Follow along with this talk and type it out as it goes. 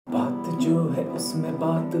जो है उसमें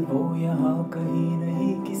बात वो यहाँ कहीं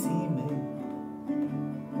नहीं किसी में।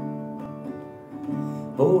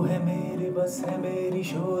 वो है मेरी बस है मेरी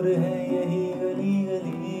शोर है यही गली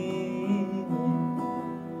गली में।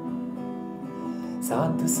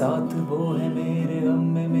 साथ साथ वो है मेरे गम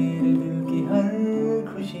में मेरे दिल की हर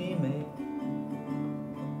खुशी में।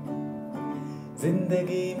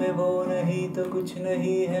 जिंदगी में वो नहीं तो कुछ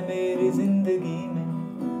नहीं है मेरी जिंदगी में।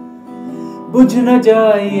 बुझ न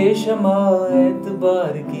जाए ये शमा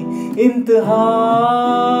एतबार की, इंतहा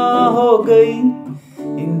हो गई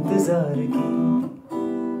इंतजार की।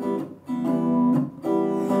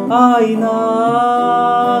 आई ना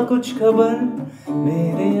कुछ खबर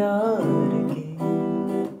मेरे यार की,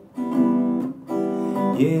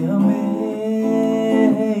 ये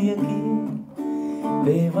हमें है यकीन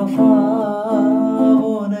बेवफा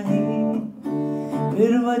वो नहीं।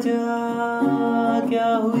 फिर वजह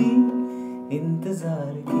क्या हुई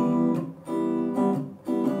इंतजार की।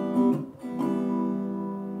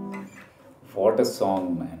 What a song,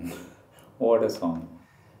 man. What a song.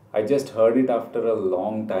 I just heard it after a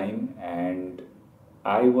long time and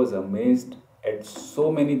I was amazed at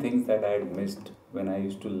so many things that I had missed when I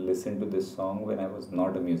used to listen to this song when I was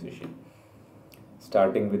not a musician.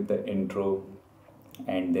 Starting with the intro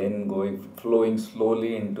and then flowing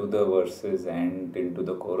slowly into the verses and into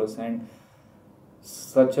the chorus, and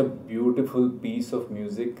such a beautiful piece of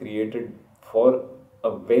music created for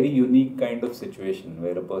a very unique kind of situation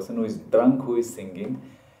where a person who is drunk who is singing,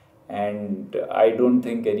 and I don't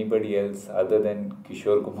think anybody else other than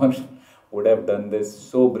Kishore Kumar would have done this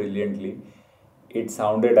so brilliantly. It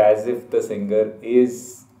sounded as if the singer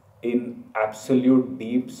is in absolute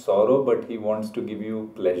deep sorrow, but he wants to give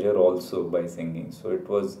you pleasure also by singing. So it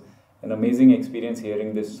was an amazing experience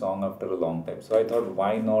hearing this song after a long time. So I thought,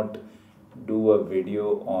 why not do a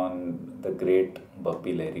video on the great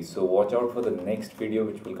Bappi Lahiri. So watch out for the next video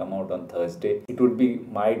which will come out on Thursday. It would be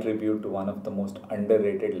my tribute to one of the most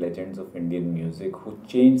underrated legends of Indian music who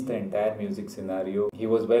changed the entire music scenario. He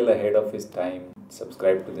was well ahead of his time.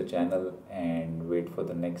 Subscribe to the channel and wait for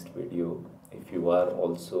the next video if you are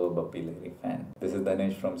also a Bappi Lahiri fan. This is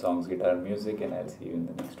Dhanesh from Songs Guitar Music, and I'll see you in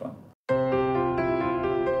the next one.